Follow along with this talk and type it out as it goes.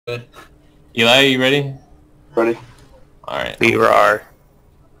Good. Eli, are you ready? Ready? Alright. We are.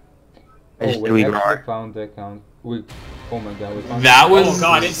 We actually found the account. Oh my god, we found That was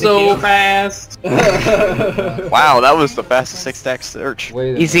it's so fast! Wow, that was the fastest 6-stack search.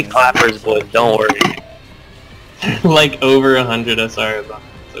 Wait a Easy minute. clappers, boys. Don't worry. Like over 100 SR, but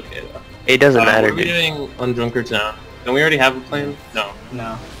it's okay though. It doesn't matter, What are we dude. doing on Junkertown? Don't we already have a plan? No.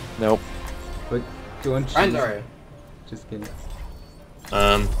 No. Nope. But don't Friends cheat. are. Just kidding.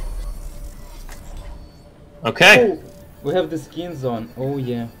 Okay. Oh, we have the skins on. Oh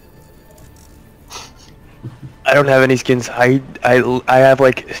yeah. I don't have any skins. I have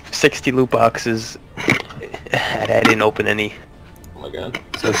like 60 loot boxes. And I didn't open any. Oh my god.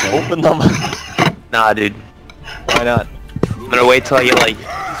 So open them. Nah, dude. Why not? I'm gonna wait till I get like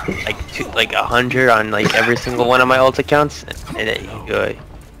 100 on like every single one of my alt accounts, and then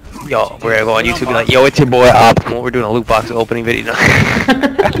yo, we're gonna go on YouTube and be like, yo, it's your boy Optimal. We're doing a loot box opening video.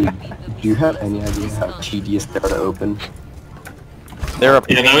 Do you have any idea how tedious they are to open? They're up.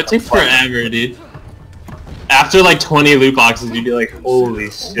 Yeah, that would take forever, dude. After like 20 loot boxes, you'd be like, holy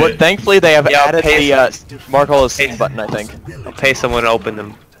shit. But thankfully they have Yeah, I'll added pay the mark all as seen button, I think. I'll pay someone to open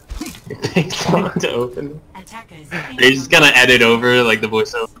them. Take someone to open them. You're just gonna edit over like the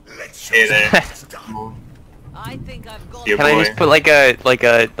voiceover. Hey there. I think I've got Your Can I boy. just put like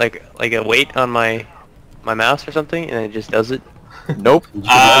a weight on my mouse or something, and it just does it? Nope. Do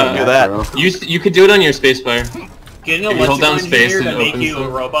that. You could do it on your spacebar. Getting a If you hold down lexicon space, engineer it to make opens you a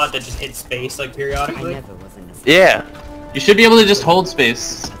them. robot that just hits space like periodically. Yeah. You should be able to just hold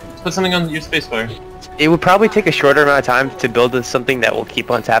space. Just put something on your spacebar. It would probably take a shorter amount of time to build something that will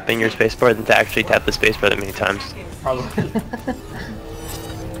keep on tapping your spacebar than to actually tap the spacebar that many times. Probably.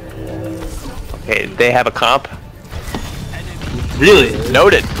 Okay, they have a comp. Really?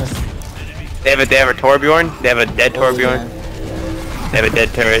 Noted. They have a Torbjorn. They have a dead Torbjorn. They have a dead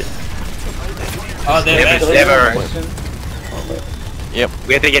turret. Oh, They have a. Yep.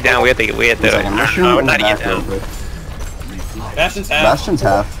 We have to get down. We have to. No, not get down. Bastion's half. Bastion's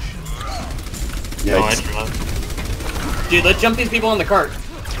half. No, I Yikes. forgot. Dude, let's jump these people on the cart.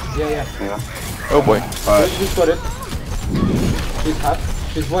 Yeah. Oh boy. She's got it. She's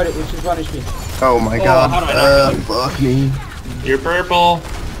half. She's one HP. Oh my Oh, god. how do I not get Fuck me. You're purple.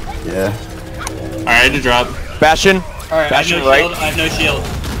 Yeah. Alright, to drop. Bastion. Alright, I have Bastion no right. shield. I have no shield.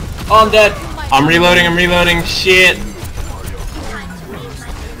 Oh, I'm dead. I'm reloading. Shit.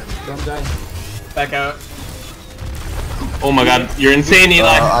 Don't die. Back out. Oh my god, you're insane, Eli.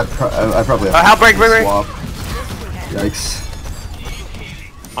 I probably have Help, break. swap. Yikes.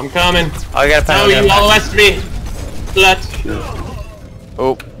 I'm coming. Oh, I got a pack. Oh, you all west me. Slut.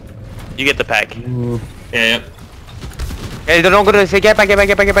 Oh. You get the pack. Yeah. Hey, don't go to the. Get back.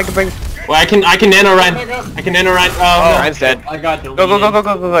 Well, I can nano run. I can nano run. Oh, Ryan's dead. I got deleted.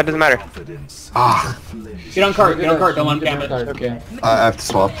 Go. It doesn't matter. Ah. Get on cart. Don't let him camp it. Okay. I have to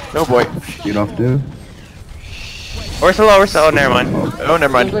swap. No boy. You don't have to do. We're so low. Oh, never mind. Oh, never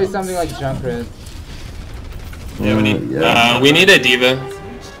mind. Play something like Junkertown. Yeah, we need a diva.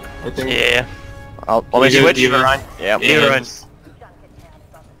 I think. Yeah. I'll We make go switch. diva. Yeah. Diva run.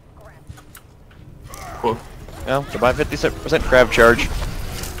 Cool. Well, goodbye 50% grab charge.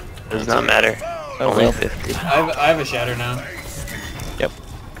 Does not matter. Oh, Only well. 50. I have a shatter now. Yep.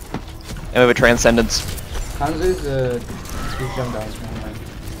 And we have a transcendence. Hanzo is he's jumped down. Never mind.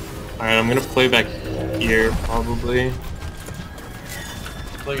 Alright, I'm gonna play back here, probably.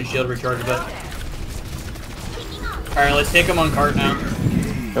 Let your shield recharge a bit. Alright, let's take him on cart now.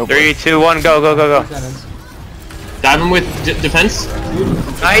 No boy. 3, 2, 1, go. Sentence. Dive him with defense.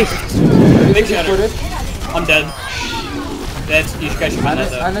 Nice. Big Just shatter. got it. I'm dead. Dead. You guys should win that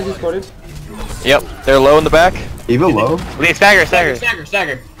though. Anna just got it. Yep. They're low in the back. Eva low? Please, stagger.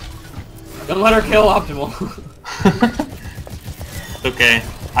 Stagger. Don't let her kill Optimal. Okay,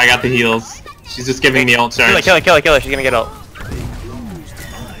 I got the heals. She's just giving me ult charge. Kill her. She's gonna get ult.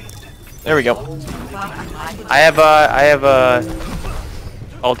 There we go. I have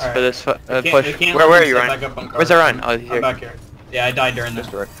ult Alright. for this They push. can't Where let are me you, sit Ryan? back up on cart. Where's the Ryan? Oh, he's I'm here. back here. Yeah, I died during this.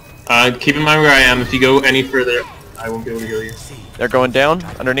 Keep in mind where I am. If you go any further, I won't be able to heal you. They're going down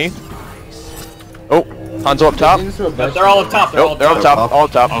underneath. Oh, Hanzo up top. Yep, they're all up top. Nope, they're up top. All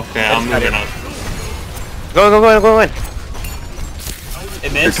up top. Okay, I'm moving up. Go in. It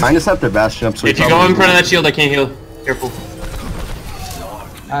They're missed. trying to set their Bastion up so If you go in front of that shield, I can't heal. Careful.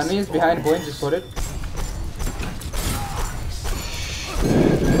 Annie is behind point, just got it.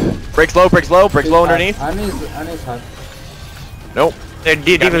 Breaks low underneath. Annie's hot. Nope. They're Got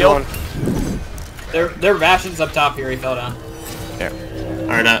D.Va's healed. one. Their Bastion's up top here. He fell down.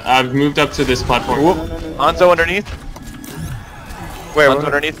 Alright, I've moved up to this platform. Whoop. Hanzo underneath. Where? One's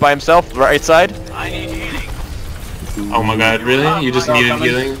underneath by himself, right side. Oh my god, really? You just needed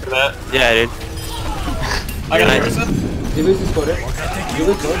healing for that? Yeah, I did. I got it. Divis is coded.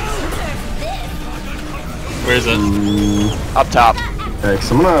 Divis code. Where is it? Up top. Okay,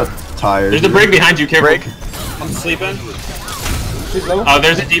 so I'm gonna tire. There's a break behind you, careful. Break. I'm sleeping. She's low. Oh,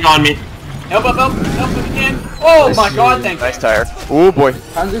 there's a diva on me. Help if you can. Oh my god, thank you. Nice tire. Oh boy.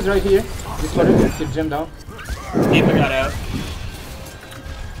 Hans is right here. He's coded. Keep Jim down. Diva got out.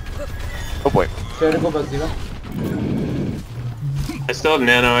 Oh boy. Try to go back zero. I still have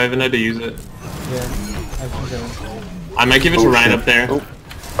nano, I haven't had to use it. Yeah. I think so. I might give it to Ryan up there.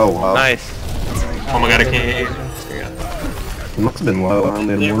 Oh wow. Nice. Oh my god, I can't. It must have been low. I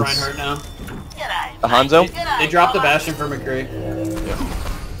only They had have once. Reinhardt now. The Hanzo. They dropped the Bastion for McCree.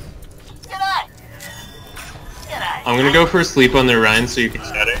 I'm gonna go for a sleep on their Ryan so you can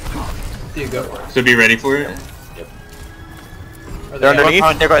shatter. You go for it. So be ready for it. Are They're they underneath?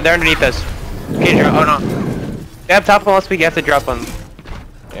 out? They're underneath us. Okay, drop. Oh no. They have top of us, we have to drop them.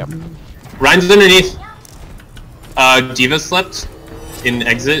 Yep. Ryan's underneath. Diva slept in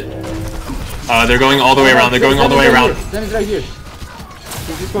exit. They're going all the way around. They're going all the way around. Zen is right here.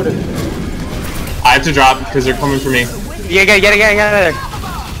 He's coded. I have to drop because they're coming for me. Yeah, get out of there.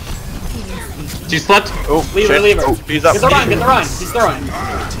 She slept. Oh, Leave her, shit. leave her. Oh, he's up. Get the run, get the run. He's throwing.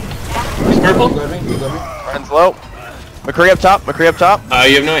 She's purple. He got me. He got me. Ryan's low. McCree up top. McCree up top.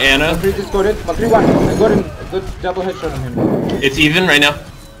 You have no Anna. Macri just coded. Macri one. I got him. Good double headshot on him. It's even right now.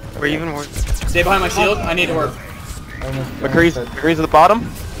 We're even worse. Stay behind my shield. I need to work. McCree's at the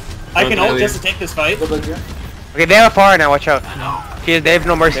bottom. I can Okay, ult just to take this fight. Go back here. Okay, they have a far now, watch out. They have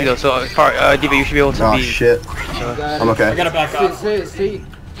no mercy though, so far, Diva, you should be able to Oh be... shit. Got I'm it. I okay. gotta back up. Stay.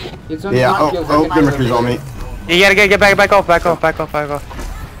 It's on Yeah. the Oh, kills. oh, I the can McCree's do on me. You gotta get back off.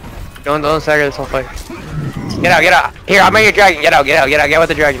 Don't stagger this whole fight. Get out. Here, I'll make a dragon. Get with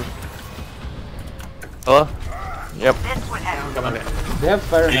the dragon. Hello? Yep. They have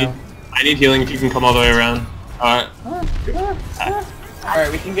fire now. I need healing if you can come all the way around. Alright.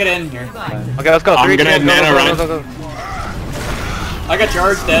 Alright, we can get in here. Okay, let's go. I'm 3, gonna 2, nano run. go. I got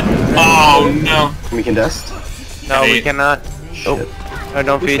charged dead. Oh no. Can we contest? No, we Eight. cannot. Oh, no,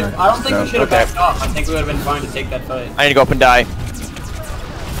 don't feed. I don't think we should have Okay. backed off. I think we would have been fine to take that fight. I need to go up and die.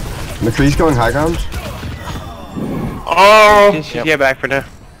 McCree's going high ground. Oh. Just get back for now.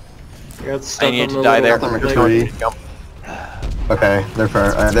 I need to die there. Nothing, Just McCree. going- Yep. Okay, they're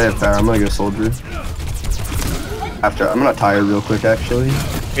fair. They have fair. I'm gonna go soldier. After, I'm gonna tire real quick actually.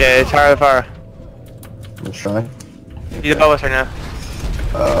 Yeah, it's fire. Let's try. He's above us right now.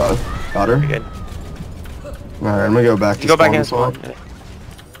 Got her. We're good. Alright, I'm gonna go back to Go back in as well. spawn.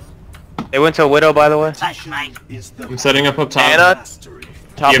 They went to a widow, by the way. I'm setting up top. Anna.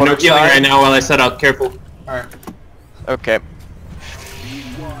 Top You have no left healing side. right now while I set up. Careful. Alright. Okay.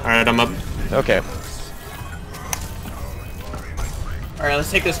 Alright, I'm up. Okay. Alright,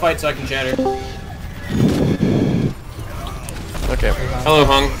 let's take this fight so I can shatter. Okay. Hello,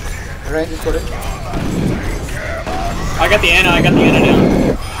 Hung. Ryan just coded. I got the Anna down.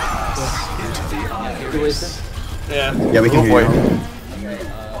 You wasted. Yeah. Yeah, we can Oh, hear boy. you.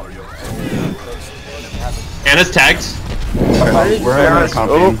 Anna's tagged. Okay, we're having a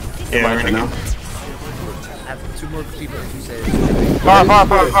campaign. Yeah, we're gonna go. Far.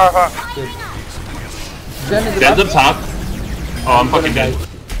 Zen is Dead's above. up top. Oh, I'm fucking dead.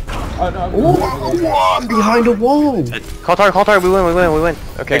 Oh no. I'm behind a wall. Call target, we win.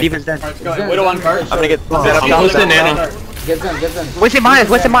 Okay. Diva's dead. Alright, let's go. Widow on cart. I'm gonna get Zen up I'm top. close to Nano. Get Zen. Winston mine.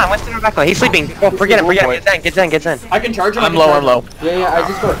 Winston Rebecca. He's sleeping. Oh, forget it. Get Zen. I can charge him. I'm low. Yeah, I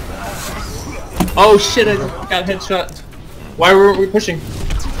just got. Oh shit, I got headshot. Why weren't we pushing?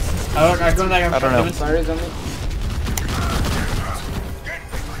 I don't know. Fire is on me.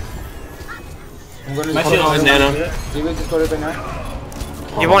 I'm gonna My just shield is Nano. Diva just got it right now.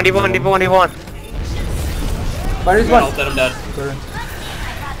 D1. Fire is One. one. I'm dead. Sorry.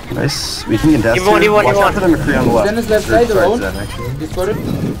 Nice. We can contest. You want- here. you want- Watch you out for the McCree on the left. Zen is left Or, side sorry, alone. Zen, actually. He's got it.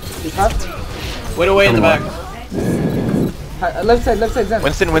 He's half. Widow way in the back. Left side, Zen.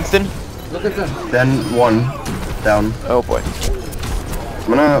 Winston. Look at Zen. Then one. Down. Oh boy. I'm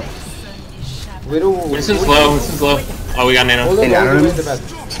gonna... Widow. Winston's low. Oh, we got Nano. Hold on, Hey, all the Aaron. way in the back.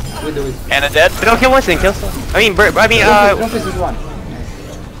 Widow is. Anna dead. Don't kill Winston. Kill. Trumpet is one.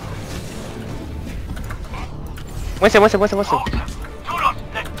 Winston.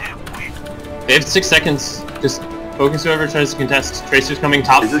 They have 6 seconds. Just focus whoever tries to contest. Tracer's coming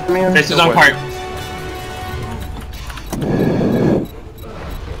top. Tracer's coming in? Tracer's Oh, on boy. cart.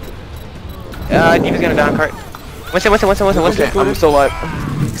 Diva's gonna down cart. Winston. Okay, I'm still alive.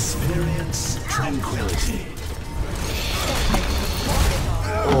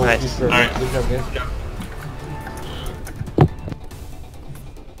 Oh, Nice. good job. Alright. Good job, guys.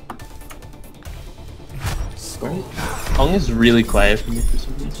 Hung is really quiet for me for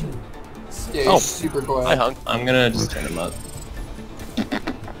some reason. Yeah, Oh. he's super Hi, quiet. Hung. I'm gonna just turn him up.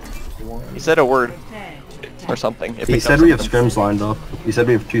 He said a word. Or something. It He picked said up we have something. scrims lined up. He said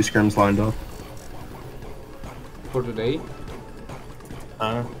we have 2 scrims lined up. For today.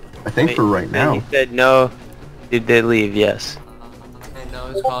 Uh, I think for right And now. he said no. Did they leave? Yes. And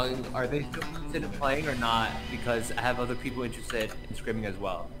I was calling, are they still interested in playing or not? Because I have other people interested in scrimming as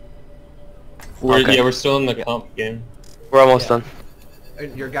well. Okay. Yeah, we're still in the comp game. We're almost done.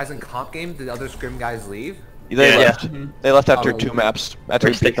 Your guys in comp game, did the other scrim guys leave? They Yeah. left. They left after Oh, 2 okay. maps. After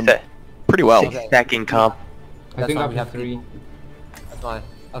We're we beat them six pretty well. stacking comp. I think fine, up we to have 3. That's fine.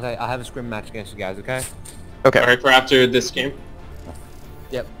 Okay, I'll have a scrim match against you guys, okay? Okay. Alright, for after this game.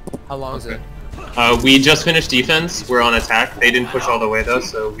 Yep. How long is it? We just finished defense. We're on attack. They didn't push all the way though,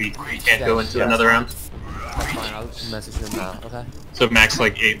 so we can't go into another round. That's fine, I'll message them now, okay? So max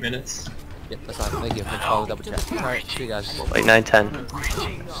like 8 minutes. Yep, that's fine. Thank you. Thanks for all the double check. Alright, see you guys. Like 9-10.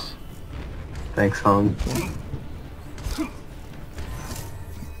 Thanks, Hung.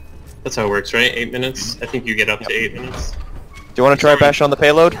 That's how it works, right? 8 minutes? I think you get up to 8 minutes. Do you want to try bash on the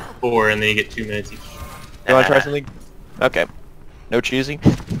payload? 4 and then you get 2 minutes each. You want to try something? Okay. No cheesy.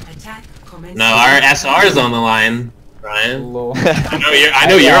 No, our SR is on the line, Ryan. Low. I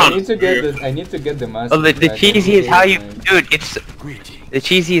know you're I on. need to get this. I need to get the master. Oh, the back. cheesy is how you, Yeah. dude. It's the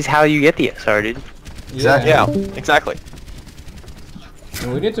cheesy is how you get the SR, dude. Exactly. Yeah, exactly.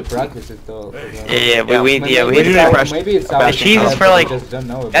 And we need to practice it though. Yeah, we Maybe we it's need to our- practice- Maybe it's our practice The cheese is talent, for but we like- just don't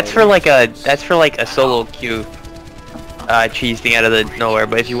know about That's it. for like a solo queue cheese thing out of the nowhere.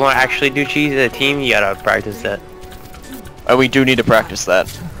 But if you want to actually do cheese as a team, you gotta practice that. We do need to practice that.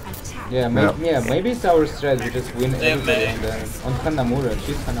 Yeah, maybe it's our strat. We just win everything on Hanamura.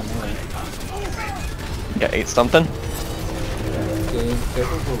 She's Hanamura. Yeah, 8 something. Okay,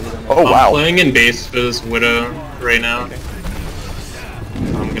 careful for Widow. Oh I'm wow. playing in base for this Widow right now.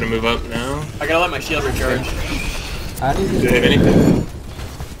 I'm gonna move up now. I gotta let my shield recharge. I need Do they to have anything?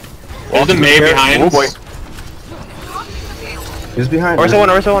 There's a Mei behind. Oh boy. Who's behind? Orso one,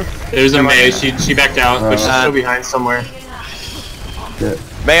 Orso one. There's a Mei. She backed out, but she's Uh, still behind somewhere. Yeah.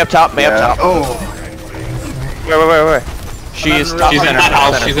 May up top, May up top. Oh, Where? She is top She's in center. that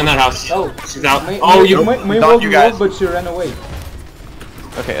house. center. She's in that house. Oh, She's out. May, Oh, May, you. May thought walked you me guys- off, but she ran away.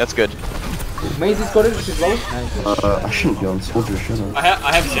 Okay, that's good. Maze is caught she's low. Nice. I shouldn't be on soldier, should I?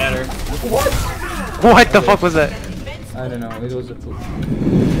 I have shatter. What the fuck was that? I don't know, it was a fluke.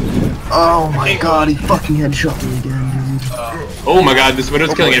 Oh my god, he fucking headshot me again, dude. Oh my god, this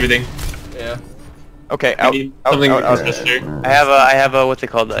Widow's killing everything. Yeah. Okay, I out. need Out, something out, for out. sister. I have a what's it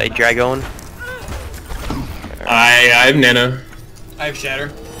called? A dragon. I have Nano. I have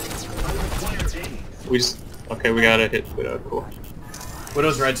shatter. We just okay. We gotta hit Widow. Cool.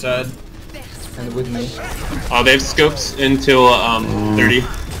 Widow's right side. And with me. Oh, they have scopes until 30. Oh,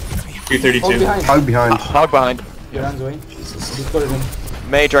 232. behind. Hog behind. Hog behind. He runs away. He spotted him.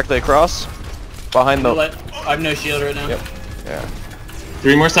 May directly across. Behind the. I have no shield right now. Yep. Yeah.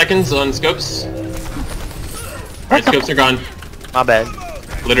 3 more seconds on scopes. Alright, scopes are gone. My bad.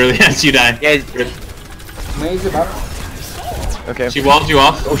 Literally as you die. Yeah, Maze about. Okay. She walled you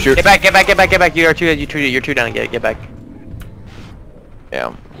off. Oh shoot. get back. You're two down. Get back.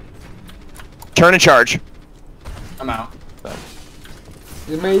 Yeah. Turn and charge. I'm out.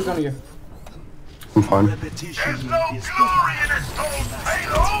 The Maze on you. I'm fine.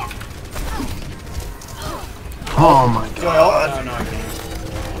 Oh my god. Oh, no, I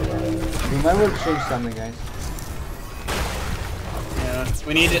can't. Remember to change something, guys. Yeah.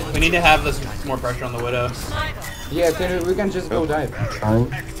 We need to have this more pressure on the Widow. Yeah, we can just go dive. Trying.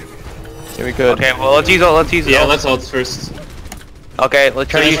 Yeah, we could. Okay, well let's use it. Yeah, let's ult first. Okay, let's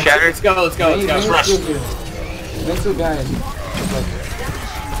try to use shatter. Let's go. Let's go. Maze Let's go. rush. still here. Maze still behind.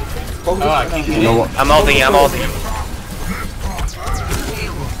 Focus Oh, I on can't him. You know what? I'm ulting.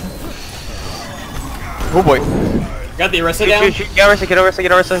 Oh boy. Got the Arista down. Get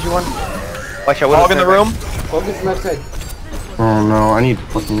Orisa, if you want. Watch out, Hog in the room. Focus left side. Oh no, I need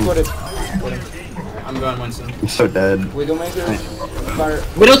fucking. Got it. I'm going Winston. I'm so dead. Widowmaker. Fire.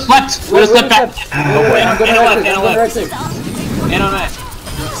 Widow slept! Widow slept back! I'm gonna left, right and left. side. And on that.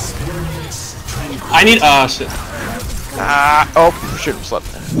 I need shit. Oh, shoot, slept.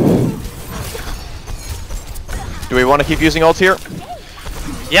 Do we want to keep using ults here?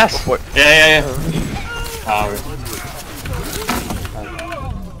 Yes. What? Yeah.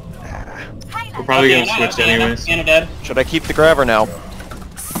 We're probably gonna switch anyways. Anna dead. Should I keep the grab or now?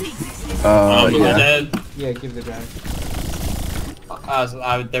 Anna Yeah. dead. Yeah, give the guy.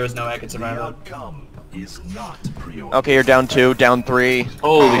 There was no I could survive. Okay, you're down 2, down 3.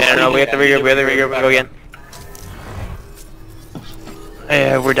 Holy Yeah, no, we have to regroup, we have to regroup, go again.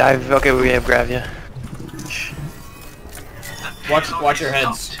 Yeah, we're diving. Okay, we have grab, yeah. Watch your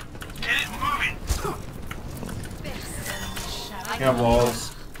heads. You have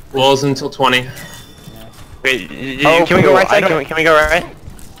walls. Walls until 20. Wait, can we go right side? Can we go right?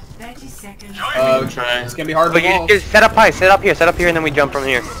 Try. It's gonna be hard But to you walls. just set up high, set up here, and then we jump from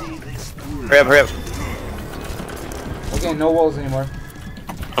here. Hurry up, hurry up. Okay, no walls anymore.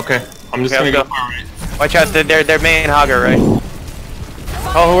 Okay, I'm just Okay, gonna let's go far right. Watch out, they're main hogger, right?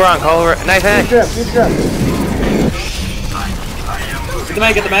 Oh, who wrong? Nice, Huge trap, huge trap. Get the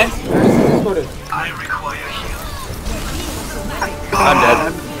mag, get the mag. Exploded.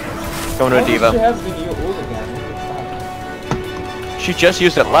 I'm dead. Going to a Why did she diva. have the new ult again? She just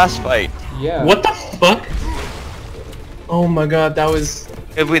used it last fight. Yeah. What the fuck? Oh my god, that was...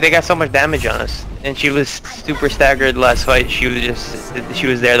 They got so much damage on us, and she was super staggered last fight. She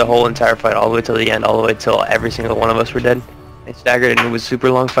was there the whole entire fight, all the way till the end, all the way till every single one of us were dead. They staggered, and it was a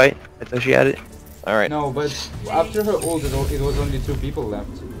super long fight. I thought she had it. Alright. No, but after her ult, it was only 2 people left.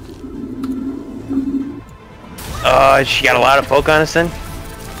 She got a lot of poke on us then.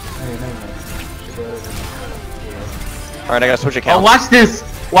 Hey, never mind. She got it. Alright, I gotta switch Oh, accounts. watch this!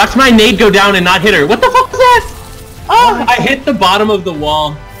 Watch my nade go down and not hit her. What the fuck was that? Oh, I hit the bottom of the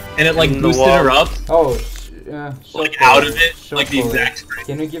wall, and it like In the boosted wall. her up, Oh, yeah. like out of it, Show like the color. exact spring.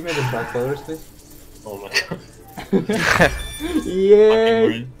 Can you give me the black colors, please? Oh my god.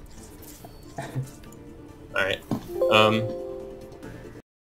 Yay! Alright.